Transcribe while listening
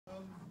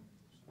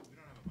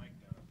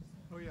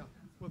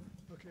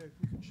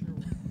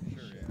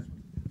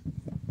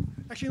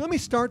Actually, let me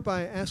start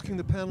by asking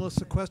the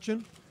panelists a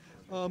question.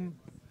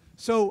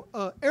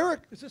 Eric,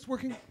 is this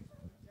working?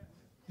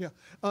 Yeah.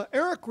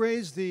 Eric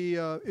raised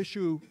the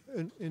issue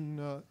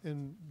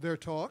in their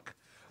talk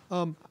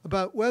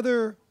about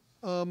whether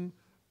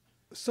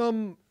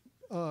some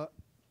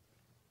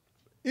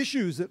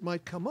issues that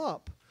might come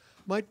up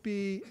might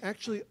be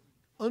actually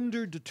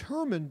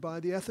underdetermined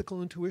by the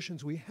ethical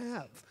intuitions we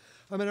have.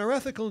 I mean, our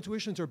ethical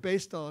intuitions are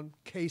based on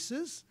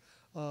cases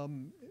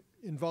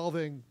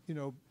involving,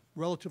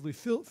 relatively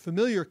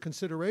familiar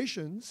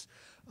considerations,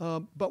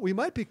 but we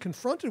might be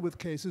confronted with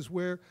cases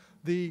where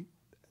the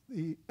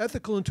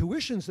ethical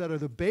intuitions that are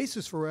the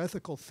basis for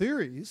ethical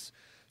theories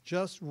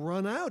just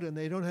run out and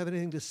they don't have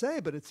anything to say,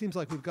 but it seems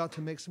like we've got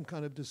to make some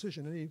kind of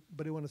decision.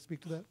 Anybody want to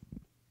speak to that?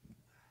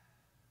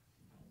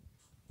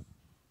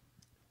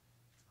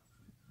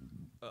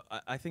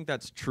 I think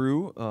that's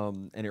true,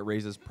 and it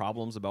raises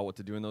problems about what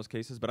to do in those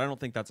cases, but I don't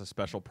think that's a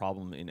special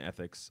problem in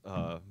ethics.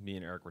 Me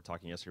and Eric were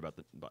talking yesterday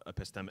about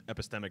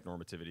epistemic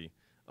normativity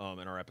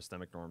and our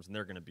epistemic norms, and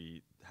they're going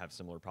to have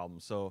similar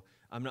problems. So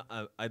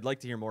I'd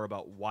like to hear more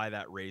about why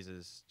that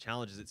raises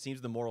challenges. It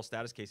seems the moral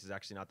status case is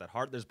actually not that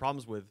hard. There's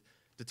problems with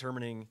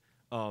determining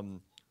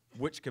when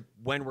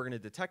we're going to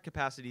detect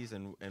capacities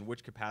and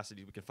which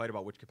capacities. We can fight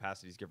about which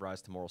capacities give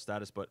rise to moral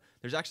status, but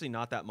there's actually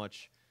not that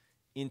much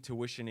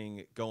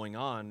intuitioning going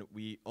on.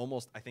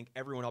 I think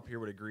everyone up here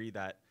would agree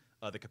that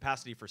the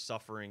capacity for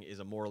suffering is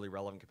a morally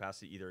relevant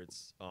capacity. Either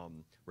it's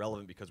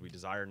relevant because we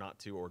desire not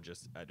to, or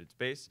just at its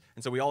base.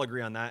 And so we all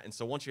agree on that. And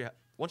so once you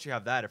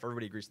have that, if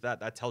everybody agrees to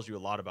that, that tells you a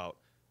lot about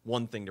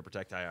one thing to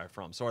protect AI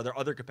from. So are there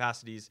other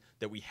capacities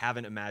that we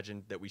haven't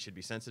imagined that we should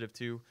be sensitive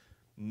to?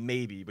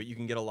 Maybe, but you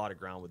can get a lot of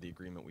ground with the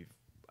agreement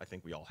I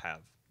think we all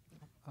have.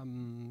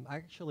 I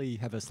actually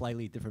have a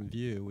slightly different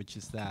view, which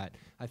is that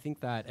I think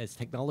that as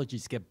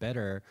technologies get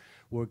better,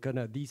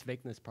 these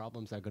vagueness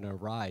problems are gonna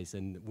arise,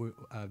 and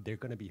they're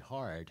gonna be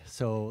hard.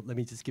 So let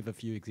me just give a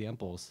few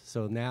examples.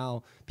 So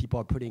now people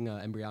are putting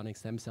embryonic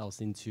stem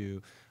cells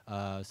into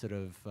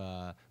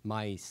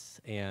mice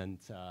and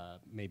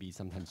maybe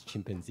sometimes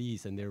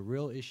chimpanzees, and there are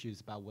real issues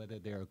about whether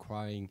they're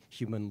acquiring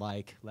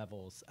human-like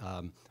levels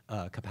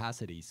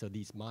capacity. So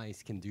these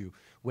mice can do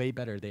way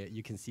better.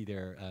 You can see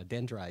their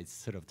dendrites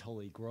sort of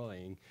totally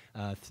growing,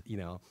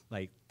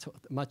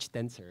 much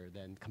denser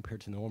than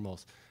compared to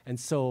normals. And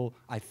so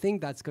I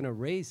think that's going to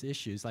raise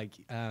issues,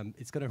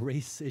 it's going to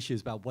raise issues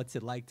about what's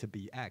it like to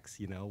be X,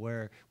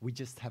 where we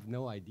just have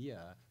no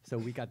idea. So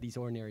we got these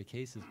ordinary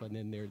cases, but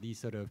then there are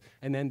these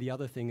and then the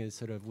other thing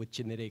is with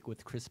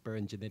CRISPR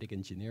and genetic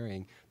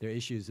engineering, there are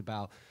issues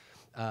about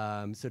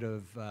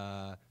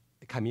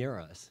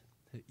chimeras.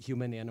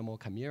 Human-animal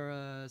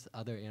chimeras,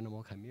 other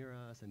animal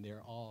chimeras, and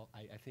they're all,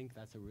 I think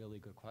that's a really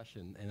good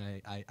question. And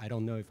I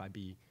don't know if I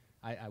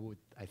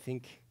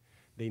think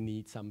they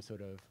need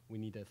we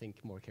need to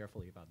think more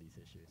carefully about these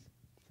issues.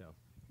 So.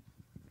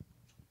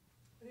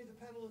 Any of the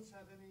panelists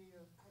have any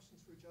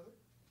questions for each other?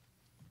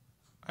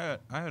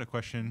 I had a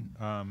question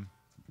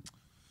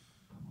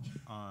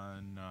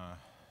on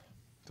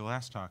the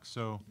last talk.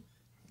 So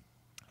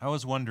I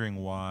was wondering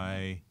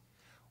why,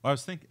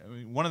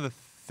 one of the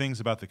things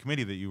about the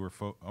committee that you were,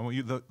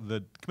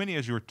 the committee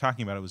as you were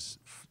talking about it was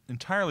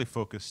entirely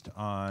focused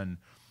on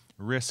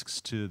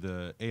risks to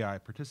the AI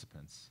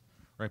participants,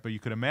 right? But you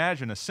could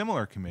imagine a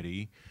similar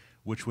committee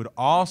which would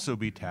also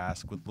be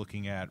tasked with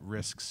looking at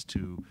risks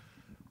to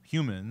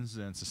humans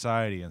and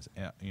society and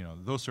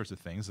those sorts of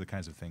things, the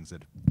kinds of things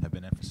that have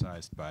been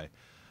emphasized by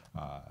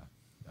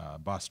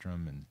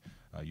Bostrom and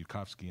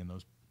Yudkowsky and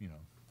those,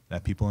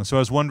 that people. And so I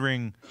was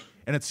wondering,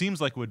 and it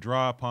seems like it would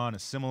draw upon a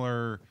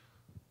similar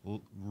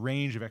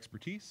range of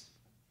expertise,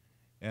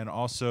 and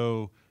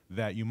also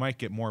that you might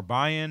get more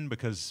buy-in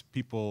because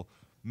people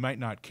might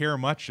not care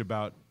much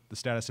about the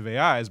status of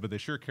AIs, but they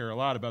sure care a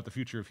lot about the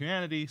future of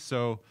humanity.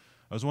 So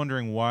I was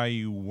wondering why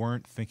you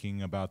weren't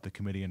thinking about the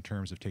committee in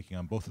terms of taking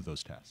on both of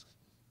those tasks.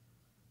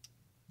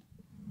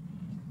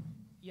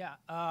 Yeah,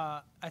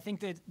 I think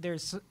that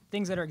there's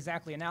things that are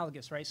exactly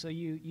analogous, right? So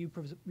you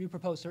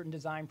propose certain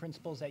design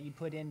principles that you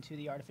put into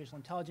the artificial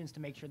intelligence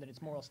to make sure that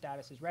its moral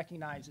status is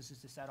recognized. This is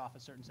to head off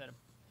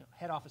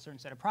a certain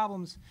set of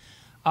problems.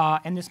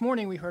 And this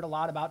morning we heard a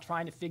lot about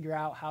trying to figure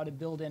out how to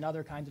build in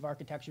other kinds of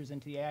architectures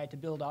into the AI to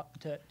build up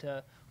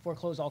to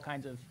foreclose all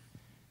kinds of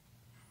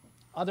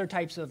other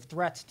types of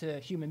threats to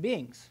human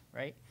beings,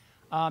 right?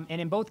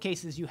 And in both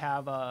cases you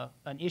have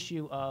an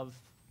issue of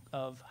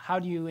how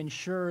do you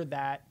ensure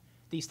that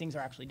these things are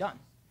actually done.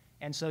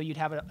 And so you'd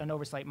have an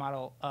oversight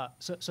model,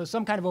 so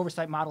some kind of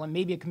oversight model, and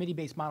maybe a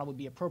committee-based model would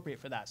be appropriate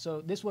for that. So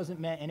this wasn't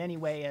meant in any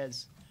way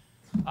as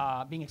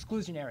being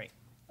exclusionary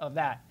of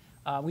that.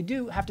 We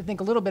do have to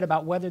think a little bit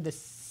about whether the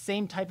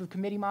same type of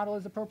committee model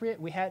is appropriate.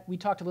 We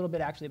talked a little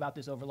bit actually about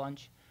this over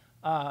lunch,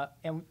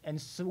 and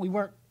so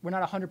we're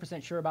not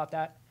 100% sure about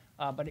that,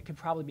 but it could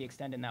probably be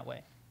extended in that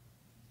way.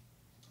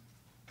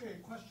 Okay,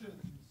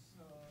 questions.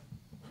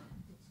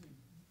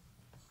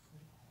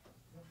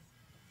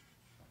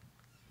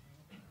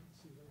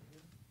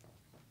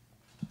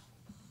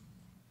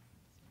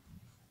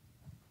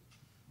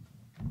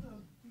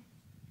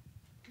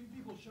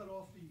 shut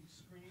off the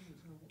screen.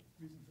 There's no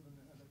reason for them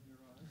to have that in your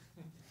eyes.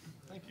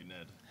 Thank you,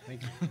 Ned.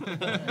 Thank you.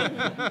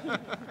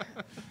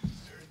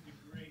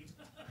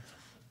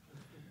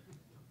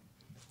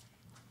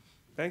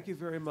 Thank you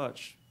very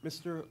much.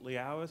 Mr.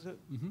 Liao, is it?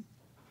 Mm-hmm.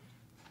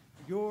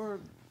 Your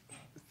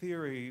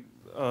theory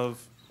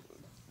of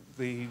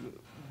the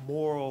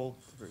moral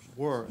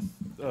worth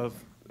of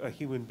a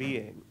human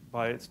being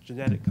by its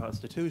genetic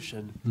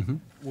constitution Mm-hmm.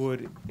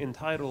 would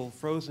entitle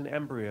frozen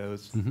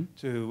embryos Mhm.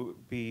 to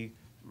be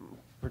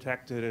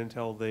protected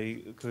until they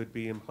could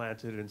be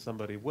implanted in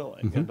somebody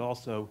willing. Mhm. And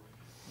also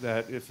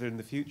that if in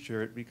the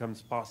future it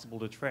becomes possible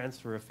to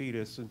transfer a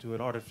fetus into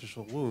an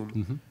artificial womb,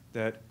 Mhm.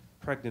 that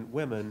pregnant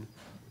women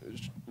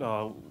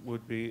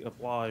would be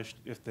obliged,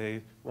 if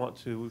they want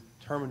to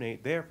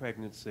terminate their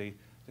pregnancy,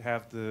 to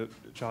have the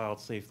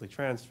child safely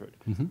transferred.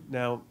 Mhm.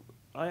 Now,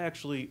 I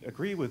actually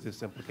agree with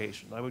this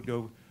implication. I would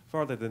go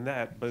farther than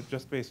that, but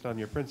just based on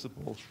your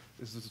principle,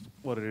 this is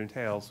what it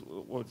entails.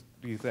 What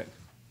do you think?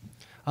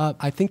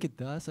 I think it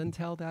does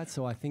entail that.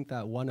 So I think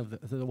that one of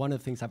the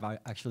things I've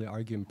actually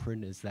argued in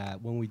print is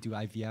that when we do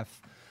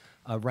IVF,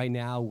 right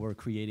now we're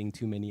creating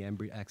too many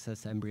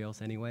excess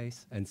embryos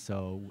anyways, and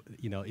so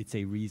it's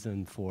a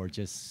reason for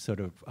just sort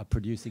of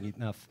producing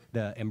enough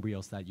the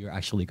embryos that you're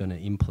actually going to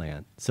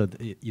implant. So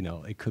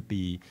it could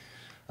be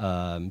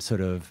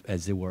sort of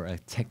as it were a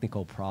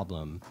technical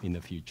problem in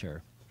the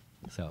future.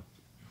 So.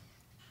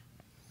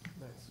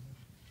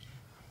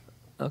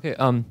 Okay.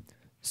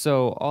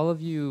 So all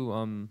of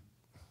you,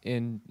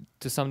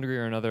 to some degree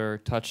or another,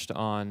 touched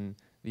on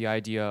the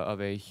idea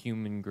of a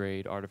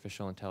human-grade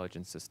artificial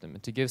intelligence system.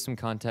 And to give some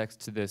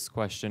context to this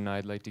question,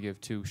 I'd like to give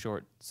two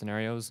short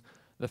scenarios.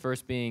 The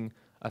first being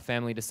a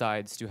family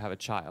decides to have a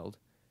child,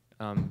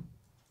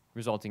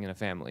 resulting in a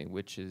family,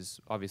 which is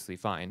obviously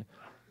fine.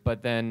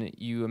 But then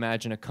you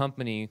imagine a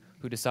company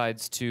who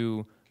decides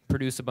to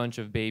produce a bunch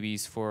of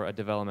babies for a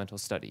developmental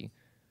study.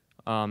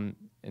 And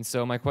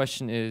so my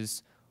question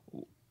is,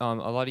 a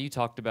lot of you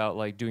talked about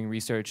like doing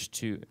research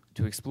to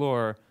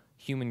explore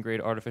human-grade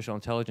artificial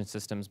intelligence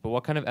systems, but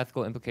what kind of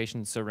ethical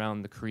implications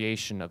surround the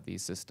creation of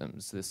these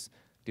systems? This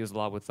deals a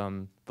lot with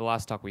the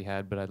last talk we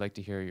had, but I'd like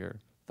to hear your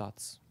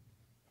thoughts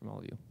from all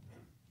of you.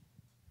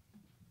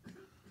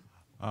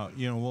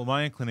 Well,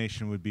 my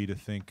inclination would be to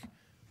think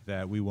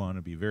that we want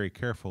to be very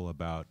careful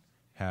about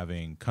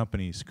having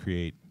companies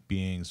create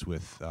beings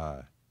with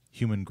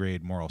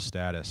human-grade moral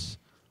status.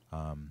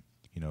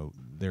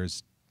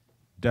 There's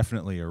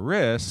definitely a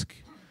risk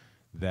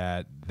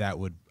that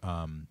would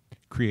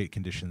create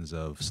conditions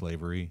of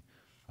slavery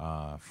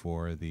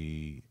for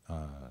the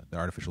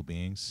artificial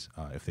beings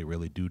if they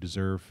really do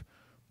deserve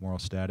moral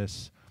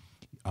status.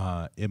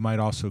 It might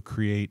also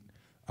create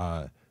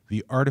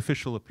the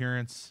artificial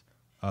appearance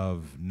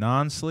of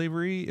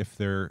non-slavery if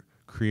they're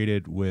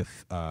created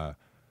with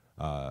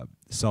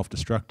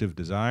self-destructive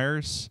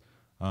desires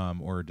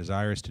or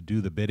desires to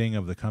do the bidding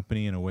of the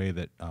company in a way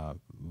that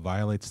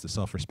violates the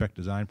self-respect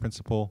design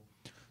principle.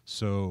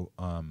 So,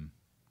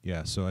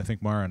 so I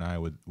think Mara and I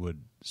would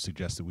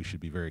suggest that we should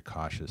be very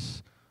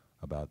cautious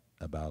about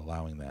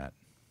allowing that.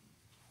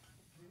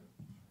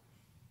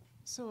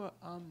 So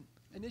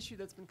an issue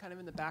that's been kind of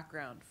in the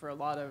background for a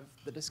lot of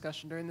the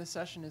discussion during this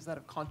session is that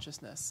of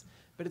consciousness.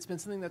 But it's been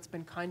something that's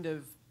been kind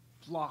of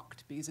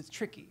blocked because it's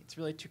tricky. It's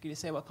really tricky to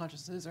say what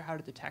consciousness is or how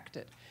to detect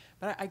it.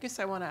 But I guess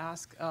I want to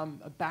ask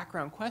a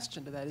background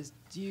question to that is,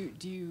 do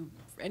you,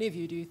 for any of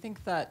you, do you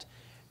think that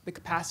the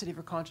capacity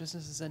for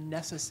consciousness is a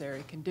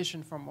necessary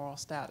condition for moral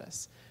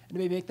status? And to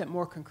maybe make that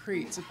more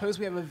concrete, suppose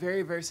we have a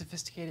very, very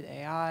sophisticated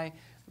AI,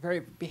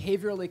 very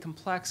behaviorally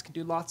complex, can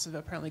do lots of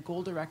apparently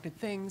goal-directed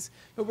things,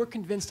 but we're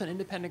convinced on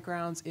independent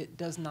grounds it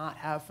does not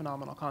have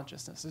phenomenal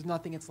consciousness. There's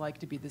nothing it's like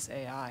to be this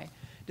AI.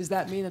 Does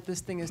that mean that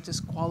this thing is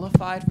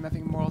disqualified from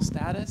having moral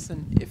status?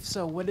 And if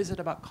so, what is it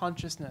about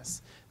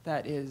consciousness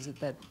that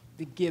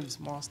gives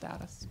moral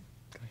status?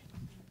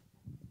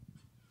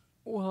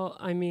 Well,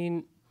 I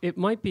mean, it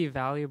might be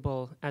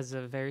valuable as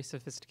a very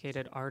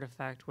sophisticated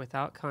artifact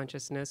without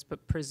consciousness,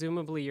 but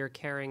presumably you're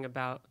caring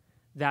about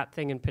that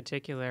thing in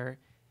particular.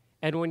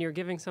 And when you're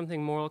giving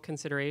something moral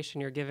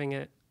consideration, you're giving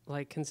it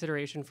like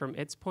consideration from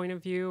its point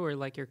of view, or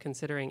like you're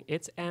considering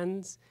its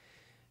ends.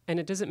 And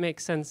it doesn't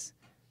make sense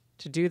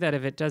to do that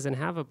if it doesn't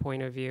have a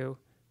point of view.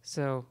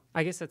 So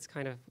I guess that's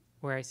kind of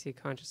where I see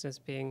consciousness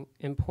being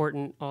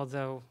important,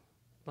 although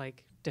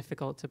like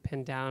difficult to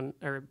pin down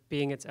or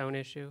being its own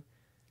issue.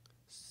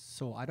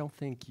 So I don't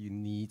think you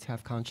need to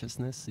have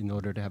consciousness in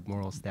order to have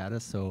moral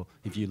status. So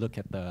if you look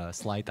at the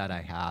slide that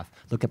I have,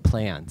 look at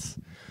plants.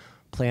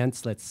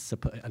 Plants, let's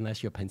suppose,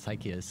 unless you're a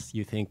panpsychist,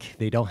 you think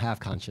they don't have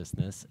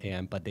consciousness,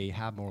 but they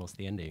have moral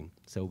standing.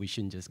 So we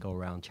shouldn't just go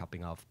around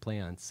chopping off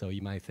plants. So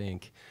you might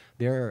think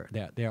there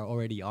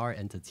already are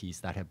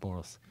entities that have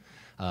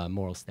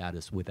moral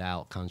status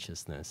without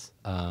consciousness.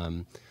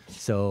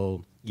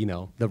 So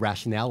the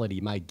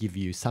rationality might give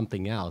you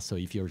something else. So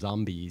if you're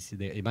zombies,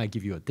 it might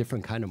give you a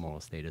different kind of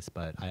moral status.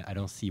 But I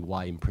don't see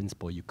why, in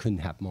principle, you couldn't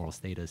have moral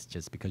status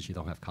just because you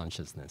don't have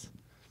consciousness.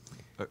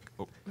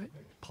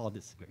 Paul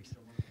disagrees.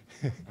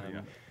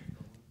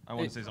 I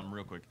want to say something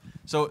real quick.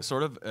 So,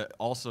 sort of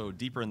also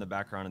deeper in the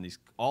background in these,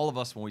 all of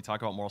us, when we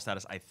talk about moral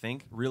status, I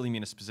think really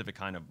mean a specific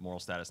kind of moral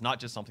status, not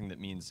just something that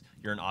means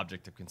you're an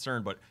object of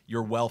concern, but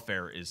your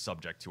welfare is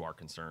subject to our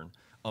concern.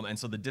 And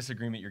so the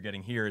disagreement you're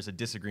getting here is a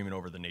disagreement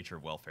over the nature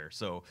of welfare.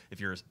 So if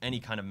you're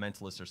any kind of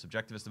mentalist or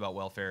subjectivist about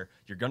welfare,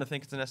 you're going to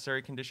think it's a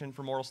necessary condition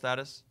for moral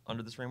status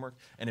under this framework.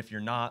 And if you're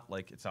not,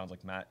 like it sounds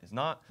like Matt is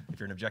not, if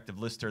you're an objective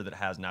lister that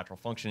has natural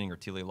functioning or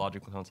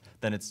teleological components,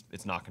 then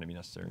it's not going to be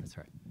necessary. That's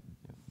right.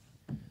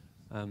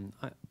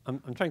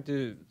 I'm trying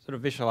to sort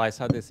of visualize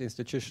how this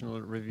institutional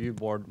review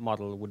board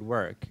model would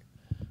work.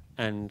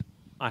 And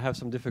I have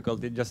some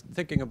difficulty just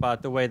thinking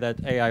about the way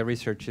that AI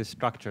research is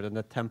structured and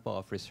the tempo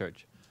of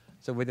research.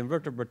 So with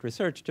invertebrate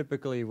research,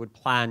 typically you would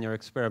plan your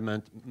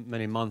experiment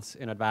many months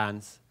in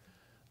advance,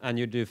 and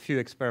you do a few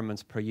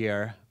experiments per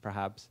year,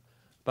 perhaps.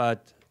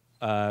 But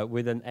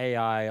with an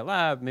AI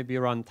lab, maybe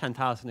you run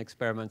 10,000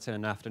 experiments in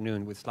an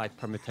afternoon with slight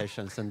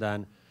permutations, and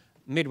then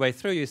midway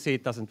through you see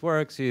it doesn't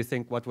work, so you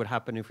think, what would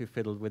happen if we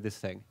fiddled with this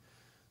thing?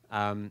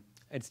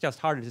 It's just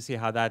harder to see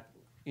how that,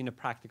 in a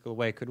practical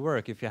way, could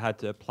work if you had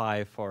to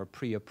apply for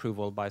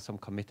pre-approval by some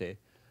committee.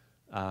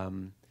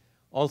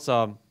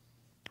 Also,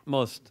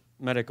 most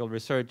medical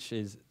research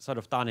is sort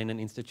of done in an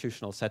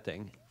institutional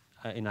setting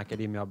in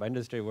academia or by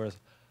industry, whereas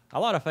a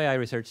lot of AI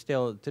research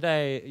still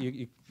today,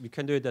 you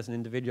can do it as an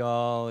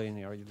individual,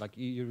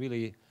 you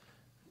really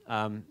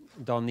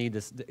don't need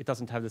this, it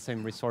doesn't have the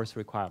same resource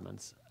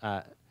requirements.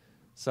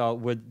 So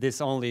would this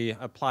only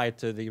apply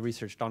to the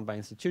research done by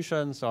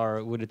institutions,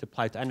 or would it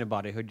apply to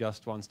anybody who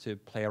just wants to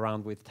play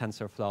around with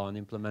TensorFlow and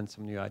implement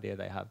some new idea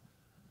they have?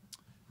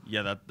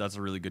 Yeah, that's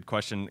a really good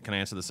question. Can I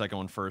answer the second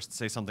one first?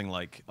 Say something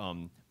like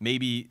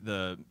maybe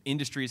the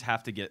industries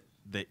have to get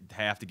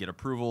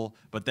approval,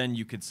 but then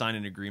you could sign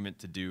an agreement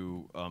to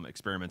do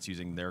experiments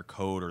using their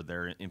code or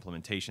their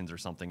implementations or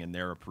something, and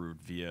they're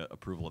approved via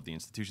approval of the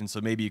institution.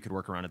 So maybe you could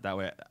work around it that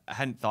way. I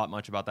hadn't thought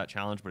much about that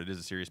challenge, but it is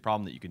a serious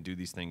problem that you can do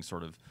these things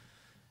sort of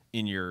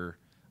in your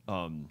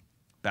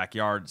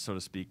backyard, so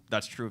to speak.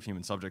 That's true of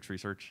human subjects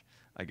research,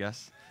 I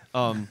guess.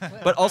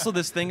 But also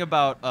this thing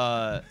about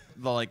the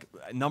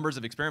numbers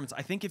of experiments.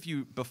 I think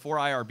before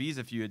IRBs,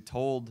 if you had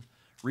told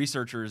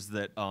researchers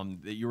that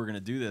that you were going to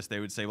do this, they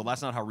would say, well,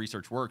 that's not how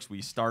research works.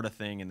 We start a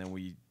thing and then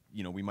we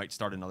might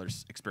start another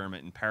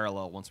experiment in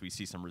parallel once we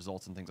see some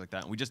results and things like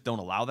that. And we just don't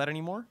allow that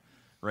anymore,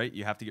 right?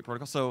 You have to get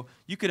protocols. So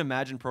you could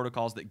imagine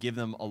protocols that give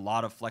them a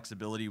lot of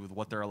flexibility with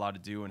what they're allowed to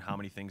do and how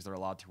many things they're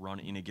allowed to run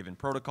in a given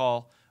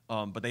protocol.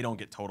 But they don't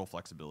get total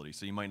flexibility.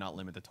 So you might not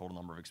limit the total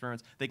number of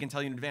experiments. They can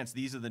tell you in advance,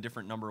 these are the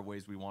different number of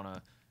ways we want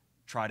to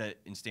try to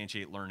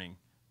instantiate learning.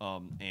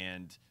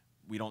 And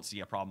we don't see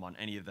a problem on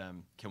any of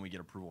them. Can we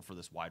get approval for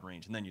this wide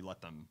range? And then you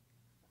let them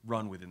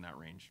run within that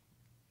range.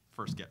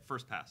 First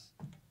pass.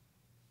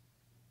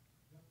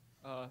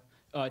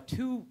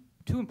 Two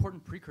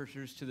important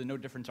precursors to the no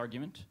difference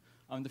argument.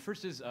 The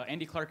first is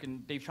Andy Clark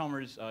and Dave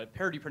Chalmers'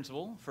 parity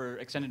principle for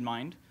extended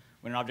mind.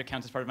 When an object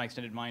counts as part of my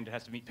extended mind, it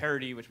has to meet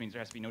parity, which means there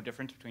has to be no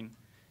difference between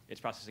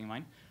its processing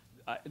mind.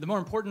 The more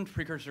important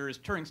precursor is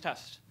Turing's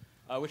test,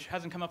 which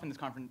hasn't come up in this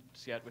conference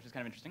yet, which is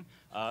kind of interesting.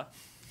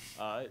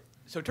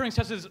 So Turing's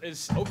test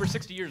is over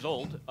 60 years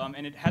old,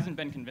 and it hasn't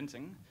been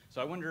convincing.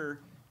 So I wonder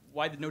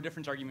why the no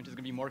difference argument is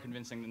going to be more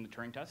convincing than the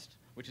Turing test,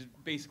 which is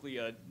basically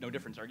a no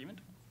difference argument.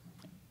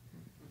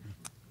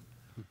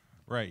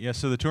 Right, yeah,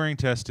 so the Turing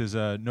test is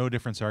a no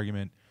difference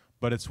argument,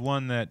 but it's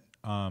one that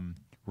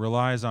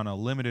relies on a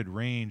limited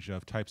range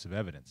of types of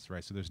evidence,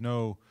 right? So there's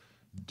no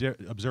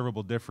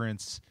observable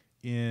difference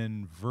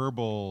in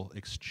verbal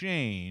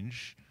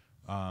exchange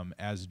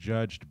as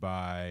judged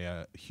by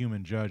a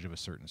human judge of a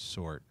certain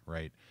sort,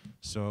 right?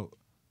 So,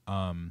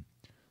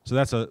 so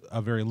that's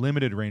a very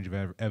limited range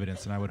of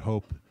evidence, and I would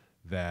hope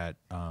that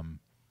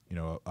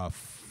a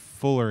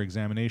fuller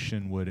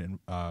examination would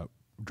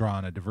draw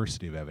on a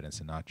diversity of evidence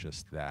and not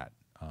just that.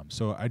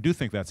 So I do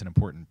think that's an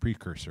important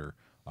precursor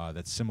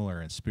that's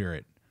similar in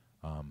spirit,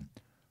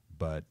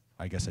 but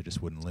I guess I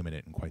just wouldn't limit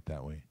it in quite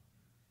that way.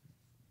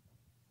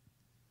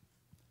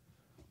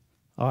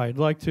 I'd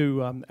like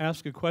to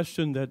ask a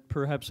question that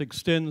perhaps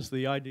extends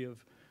the idea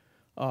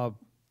of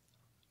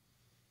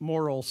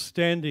moral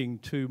standing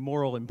to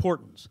moral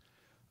importance.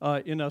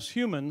 In us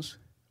humans,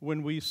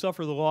 when we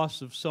suffer the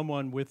loss of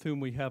someone with whom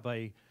we have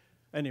an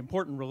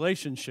important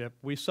relationship,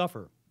 we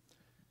suffer.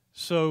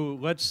 So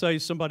let's say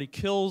somebody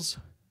kills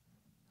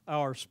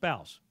our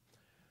spouse,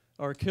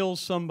 or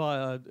kills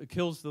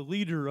the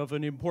leader of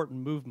an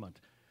important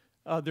movement.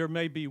 There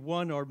may be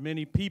one or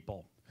many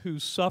people who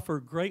suffer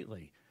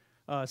greatly,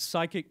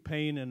 psychic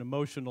pain and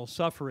emotional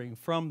suffering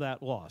from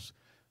that loss.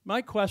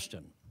 My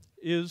question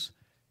is,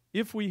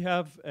 if we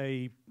have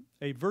a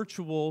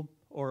virtual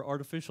or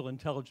artificial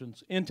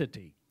intelligence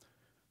entity,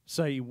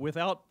 say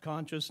without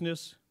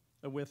consciousness,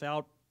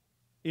 without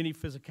any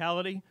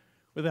physicality,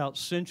 without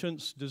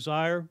sentience,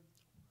 desire,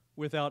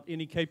 without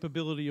any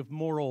capability of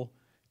moral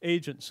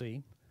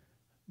agency,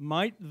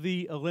 might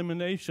the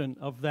elimination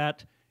of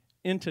that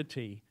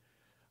entity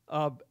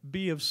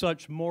be of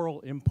such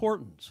moral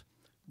importance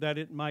that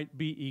it might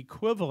be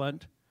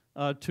equivalent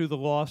to the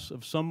loss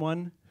of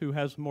someone who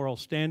has moral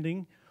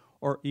standing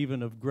or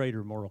even of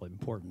greater moral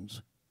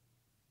importance?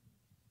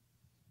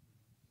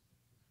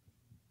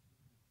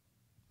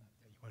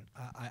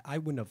 I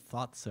wouldn't have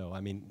thought so.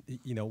 I mean,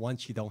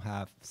 once you don't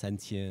have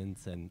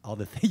sentience and all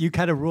the things, you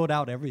kind of ruled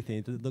out everything.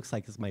 It looks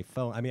like it's my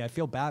phone. I mean, I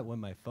feel bad when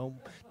my phone,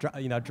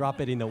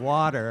 drop it in the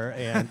water,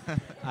 and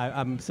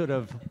I'm sort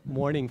of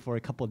mourning for a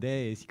couple of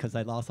days because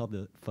I lost all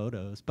the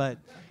photos. But,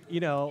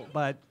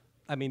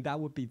 I mean, that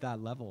would be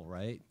that level,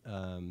 right?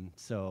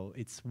 So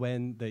it's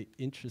when the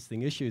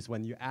interesting issue is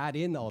when you add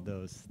in all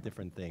those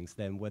different things,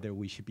 then whether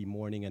we should be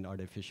mourning an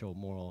artificial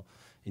moral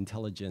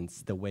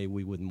intelligence the way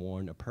we would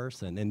mourn a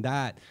person. And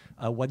that,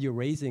 what you're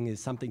raising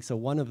is something, so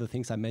one of the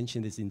things I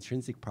mentioned is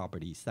intrinsic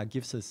properties. That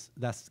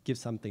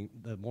gives something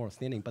the moral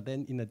standing. But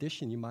then in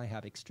addition, you might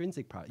have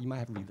extrinsic properties. You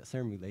might have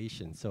certain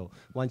relations. So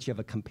once you have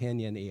a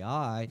companion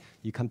AI,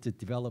 you come to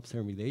develop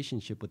certain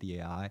relationship with the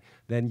AI,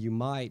 then you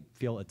might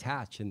feel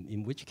attached, and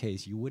in which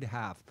case you would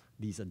have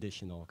these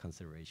additional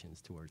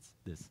considerations towards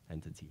this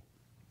entity.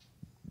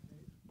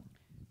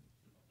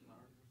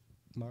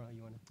 Mara,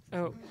 you want to?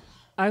 Oh,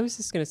 I was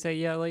just going to say,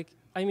 yeah,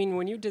 I mean,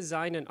 when you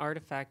design an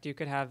artifact, you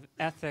could have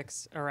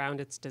ethics around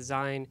its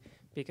design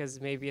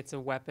because maybe it's a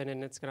weapon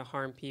and it's going to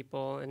harm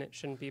people and it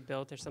shouldn't be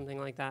built or something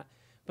like that.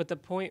 But the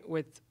point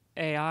with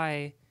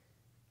AI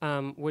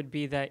would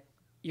be that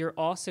you're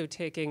also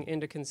taking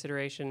into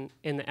consideration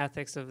in the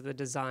ethics of the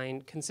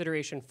design,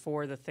 consideration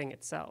for the thing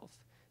itself,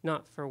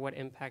 not for what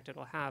impact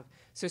it'll have.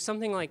 So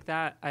something like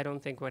that, I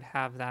don't think would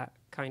have that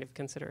kind of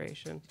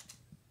consideration.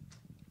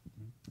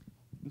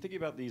 I'm thinking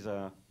about these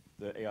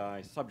the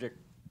AI subject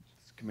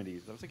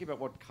committees. I was thinking about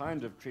what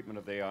kind of treatment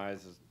of the AIs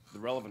is the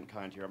relevant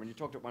kind here. I mean, you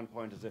talked at one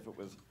point as if it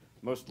was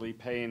mostly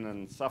pain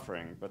and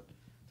suffering, but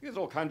I think there's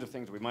all kinds of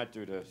things we might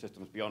do to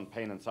systems beyond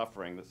pain and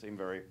suffering that seem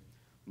very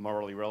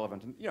morally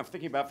relevant. And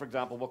thinking about, for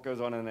example, what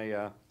goes on in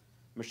a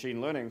machine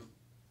learning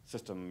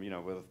system,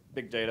 with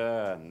big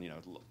data and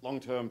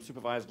long-term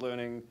supervised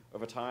learning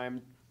over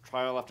time,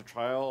 trial after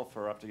trial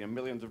for up to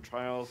millions of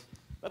trials.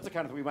 That's the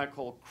kind of thing we might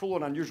call cruel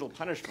and unusual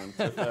punishment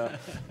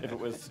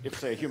if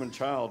say a human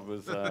child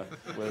was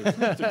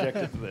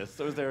subjected to this.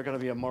 So is there going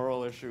to be a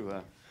moral issue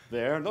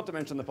there? Not to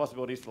mention the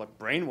possibilities for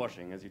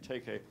brainwashing as you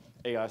take a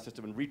AI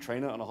system and retrain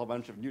it on a whole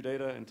bunch of new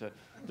data into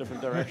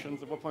different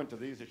directions. At what point do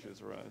these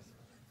issues arise?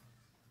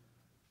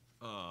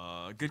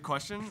 Good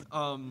question.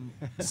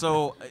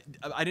 So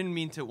I didn't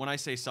mean to, when I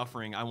say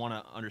suffering, I want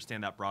to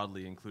understand that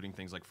broadly, including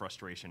things like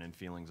frustration and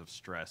feelings of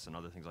stress and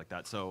other things like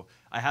that. So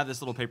I have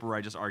this little paper where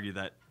I just argue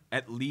that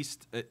at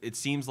least it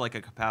seems like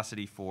a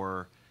capacity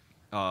for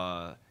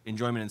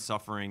enjoyment and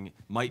suffering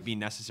might be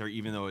necessary,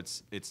 even though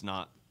it's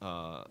not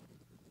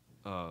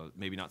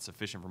maybe not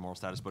sufficient for moral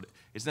status, but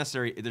it's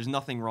necessary. There's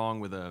nothing wrong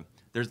with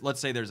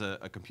let's say there's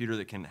a computer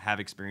that can have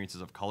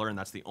experiences of color, and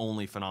that's the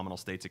only phenomenal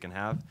states it can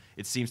have.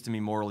 It seems to me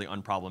morally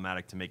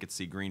unproblematic to make it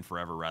see green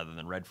forever rather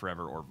than red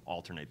forever, or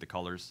alternate the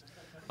colors.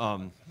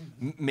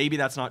 Maybe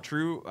that's not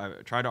true.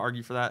 I try to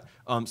argue for that.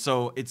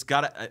 So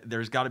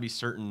there's got to be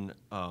certain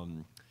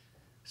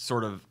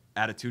sort of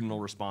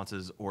attitudinal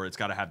responses, or it's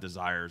got to have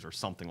desires or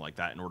something like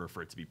that in order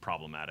for it to be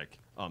problematic.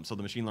 So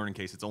the machine learning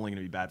case, it's only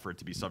going to be bad for it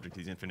to be subject to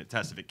these infinite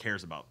tests if it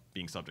cares about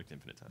being subject to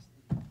infinite tests.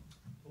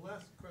 The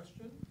last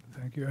question.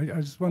 Thank you.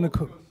 I just want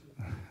to...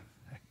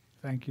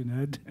 Thank you,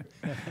 Ned.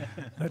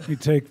 Let me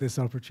take this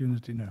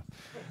opportunity now.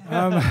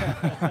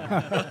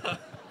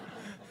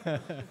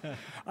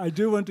 I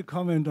do want to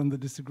comment on the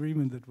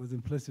disagreement that was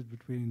implicit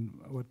between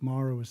what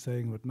Mara was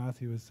saying and what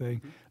Matthew was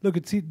saying. Look,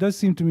 it does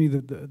seem to me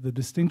that the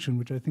distinction,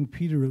 which I think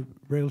Peter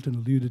Railton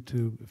alluded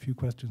to a few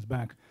questions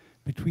back,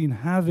 between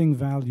having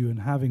value and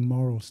having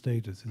moral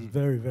status is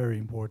very, very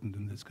important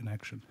in this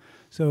connection.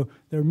 So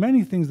there are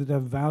many things that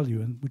have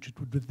value and which it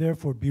would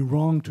therefore be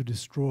wrong to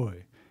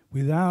destroy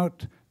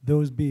without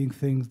those being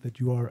things that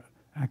you are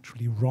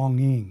actually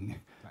wronging.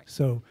 Right.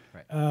 So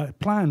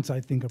plants, I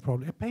think, are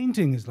probably... A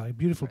painting is like...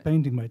 beautiful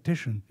painting by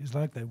Titian is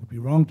like that. It would be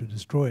wrong to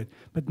destroy it,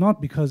 but not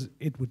because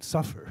it would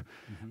suffer,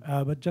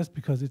 but just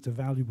because it's a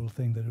valuable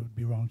thing that it would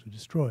be wrong to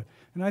destroy.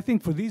 And I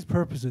think for these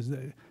purposes,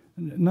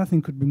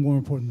 nothing could be more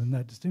important than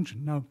that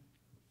distinction. Now,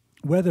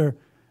 whether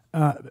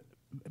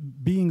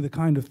being the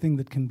kind of thing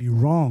that can be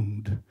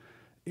wronged,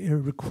 it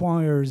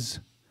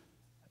requires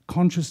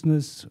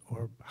consciousness,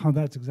 or how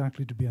that's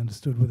exactly to be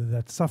understood, whether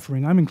that's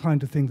suffering, I'm inclined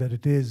to think that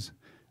it is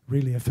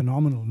really a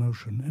phenomenal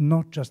notion, and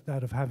not just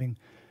that of having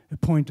a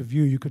point of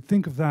view. You could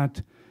think of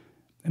that,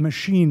 a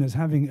machine, as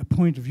having a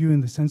point of view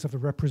in the sense of a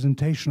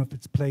representation of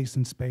its place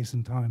in space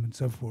and time and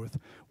so forth,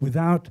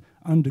 without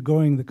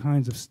undergoing the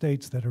kinds of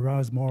states that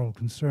arouse moral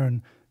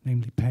concern,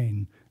 namely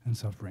pain and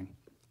suffering.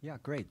 Yeah,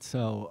 great.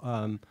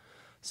 So,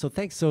 so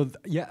thanks. So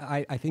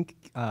I think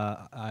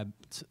I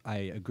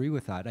agree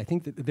with that. I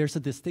think that there's a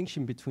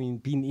distinction between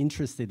being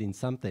interested in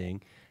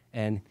something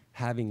and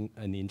having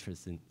an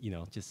interest in,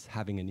 just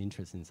having an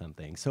interest in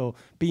something. So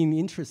being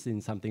interested in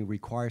something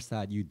requires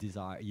that you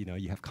desire,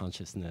 you have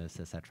consciousness,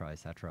 et cetera, et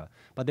cetera.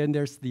 But then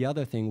there's the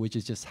other thing, which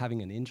is just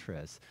having an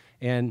interest.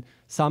 And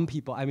some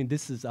people,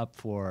 this is up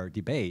for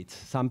debate.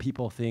 Some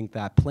people think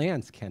that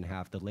plants can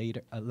have the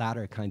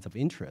latter kinds of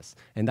interests,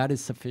 and that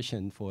is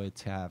sufficient for it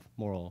to have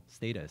moral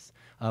status.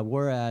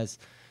 Whereas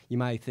you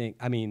might think,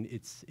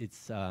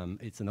 it's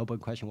an open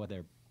question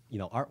whether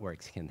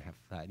artworks can have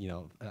that.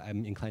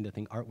 I'm inclined to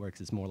think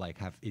artworks is more like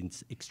have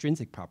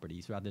extrinsic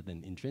properties rather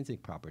than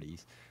intrinsic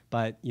properties.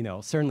 But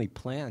certainly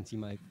plants, you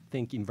might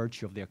think in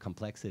virtue of their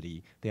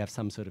complexity, they have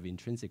some sort of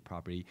intrinsic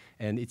property,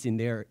 and it's in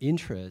their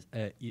interest.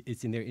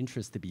 It's in their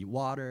interest to be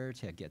watered,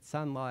 to get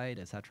sunlight,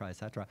 et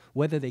cetera,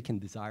 whether they can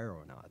desire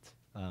or not.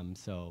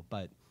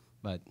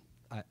 But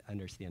I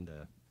understand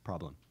the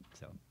problem.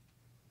 So.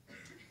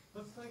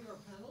 Let's thank our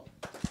panel.